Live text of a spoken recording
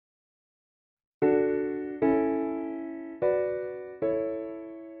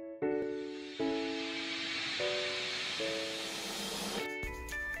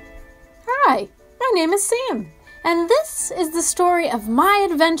Hi, my name is Sam, and this is the story of my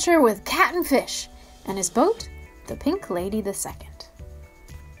adventure with Captain Fish and his boat, the Pink Lady II.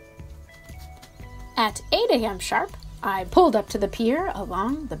 At 8 a.m. sharp, I pulled up to the pier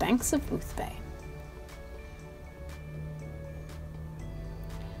along the banks of Booth Bay.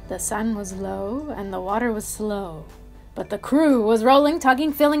 The sun was low and the water was slow, but the crew was rolling,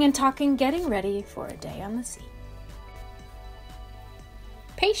 tugging, filling, and talking, getting ready for a day on the sea.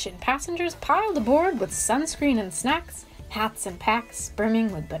 Patient passengers piled aboard with sunscreen and snacks, hats and packs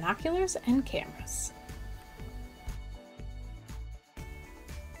brimming with binoculars and cameras.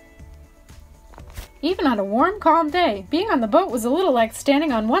 Even on a warm, calm day, being on the boat was a little like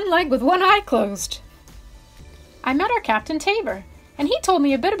standing on one leg with one eye closed. I met our Captain Tabor, and he told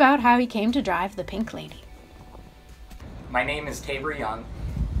me a bit about how he came to drive the Pink Lady. My name is Tabor Young.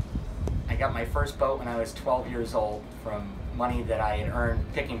 I got my first boat when I was 12 years old from money that I had earned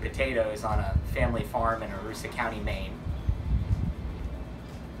picking potatoes on a family farm in Aroostook County, Maine.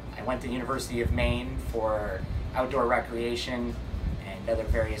 I went to the University of Maine for outdoor recreation and other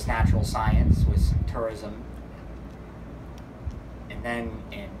various natural science with some tourism. And then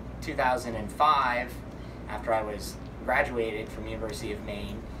in 2005, after I was graduated from the University of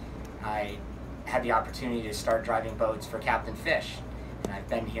Maine, I had the opportunity to start driving boats for Captain Fish. And I've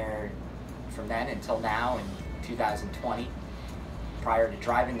been here from then until now in 2020. Prior to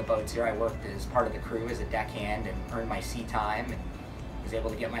driving the boats here, I worked as part of the crew as a deckhand and earned my sea time and was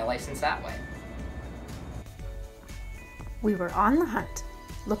able to get my license that way. We were on the hunt,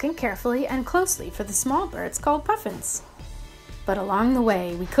 looking carefully and closely for the small birds called puffins. But along the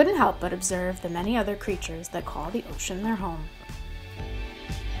way, we couldn't help but observe the many other creatures that call the ocean their home.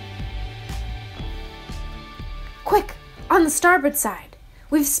 Quick! On the starboard side,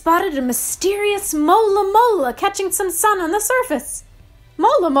 we've spotted a mysterious mola mola catching some sun on the surface.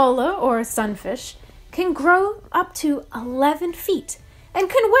 Mola mola, or sunfish, can grow up to 11 feet and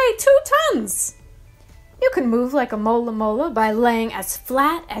can weigh 2 tons. You can move like a mola mola by laying as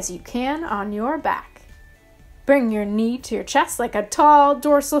flat as you can on your back. Bring your knee to your chest like a tall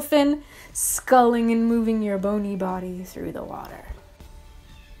dorsal fin, sculling and moving your bony body through the water.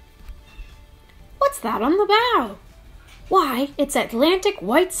 What's that on the bow? Why, it's Atlantic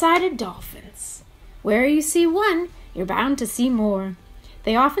white-sided dolphins. Where you see one, you're bound to see more.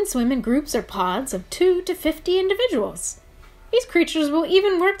 They often swim in groups or pods of 2 to 50 individuals. These creatures will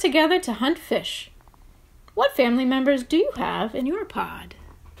even work together to hunt fish. What family members do you have in your pod?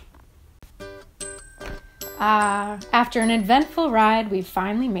 After an eventful ride, we've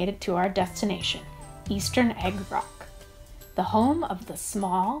finally made it to our destination, Eastern Egg Rock, the home of the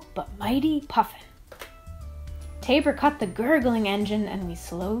small but mighty Puffin. Tabor cut the gurgling engine and we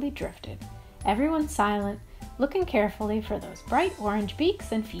slowly drifted, everyone silent, looking carefully for those bright orange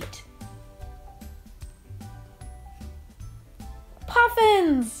beaks and feet.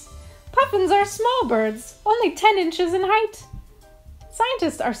 Puffins! Puffins are small birds, only 10 inches in height.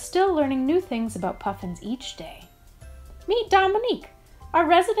 Scientists are still learning new things about puffins each day. Meet Dominique, our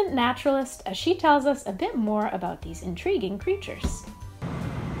resident naturalist, as she tells us a bit more about these intriguing creatures.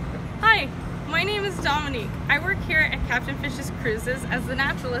 Hi, my name is Dominique. I work here at Captain Fish's Cruises as the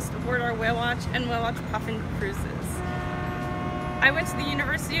naturalist aboard our Whale Watch and Whale Watch Puffin cruises. I went to the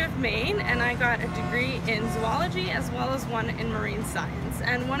University of Maine and I got a degree in zoology as well as one in marine science.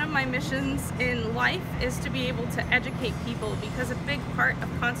 And one of my missions in life is to be able to educate people, because a big part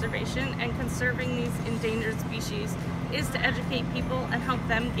of conservation and conserving these endangered species is to educate people and help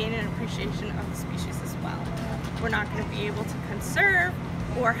them gain an appreciation of the species as well. We're not going to be able to conserve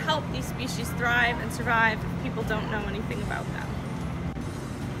or help these species thrive and survive if people don't know anything about them.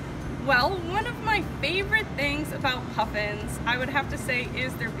 Well, one of my favorite things about puffins, I would have to say,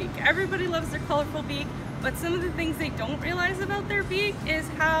 is their beak. Everybody loves their colorful beak, but some of the things they don't realize about their beak is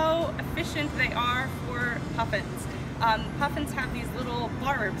how efficient they are for puffins. Puffins have these little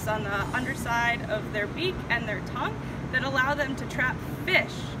barbs on the underside of their beak and their tongue that allow them to trap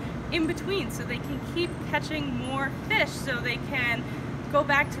fish in between, so they can keep catching more fish, so they can go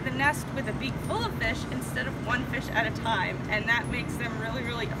back to the nest with a beak full of fish instead of one fish at a time, and that makes them really,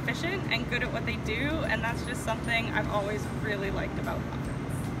 really efficient and good at what they do, and that's just something I've always really liked about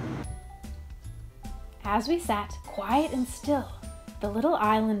puffins. As we sat quiet and still, the little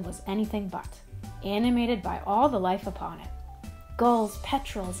island was anything but, animated by all the life upon it. Gulls,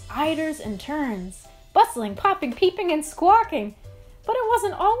 petrels, eiders, and terns, bustling, popping, peeping, and squawking. But it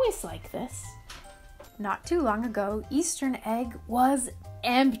wasn't always like this. Not too long ago, Eastern Egg was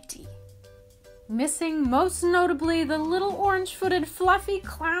empty, missing most notably the little orange-footed fluffy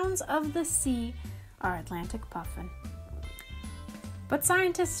clowns of the sea, our Atlantic puffin. But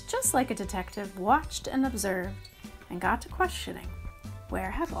scientists, just like a detective, watched and observed and got to questioning,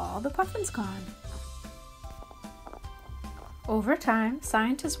 where have all the puffins gone? Over time,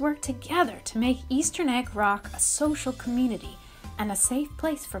 scientists worked together to make Eastern Egg Rock a social community and a safe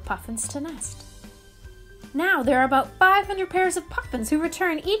place for puffins to nest. Now there are about 500 pairs of puffins who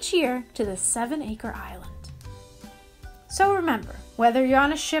return each year to the 7-acre island. So remember, whether you're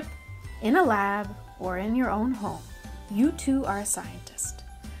on a ship, in a lab, or in your own home, you too are a scientist.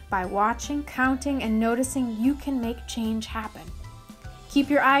 By watching, counting, and noticing, you can make change happen. Keep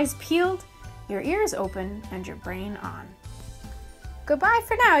your eyes peeled, your ears open, and your brain on. Goodbye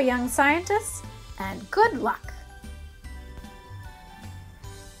for now, young scientists, and good luck!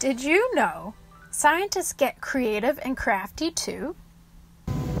 Did you know scientists get creative and crafty too?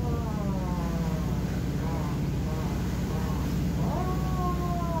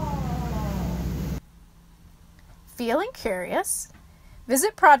 Feeling curious?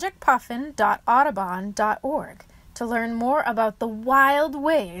 Visit projectpuffin.audubon.org to learn more about the wild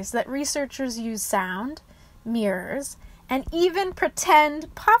ways that researchers use sound, mirrors, and even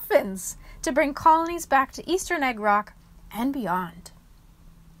pretend puffins to bring colonies back to Eastern Egg Rock and beyond.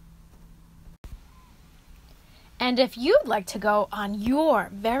 And if you'd like to go on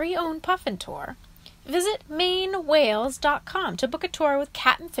your very own puffin tour, visit MaineWhales.com to book a tour with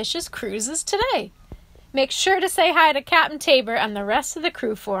Captain Fish's Cruises today. Make sure to say hi to Captain Tabor and the rest of the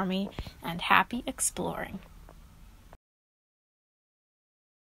crew for me, and happy exploring.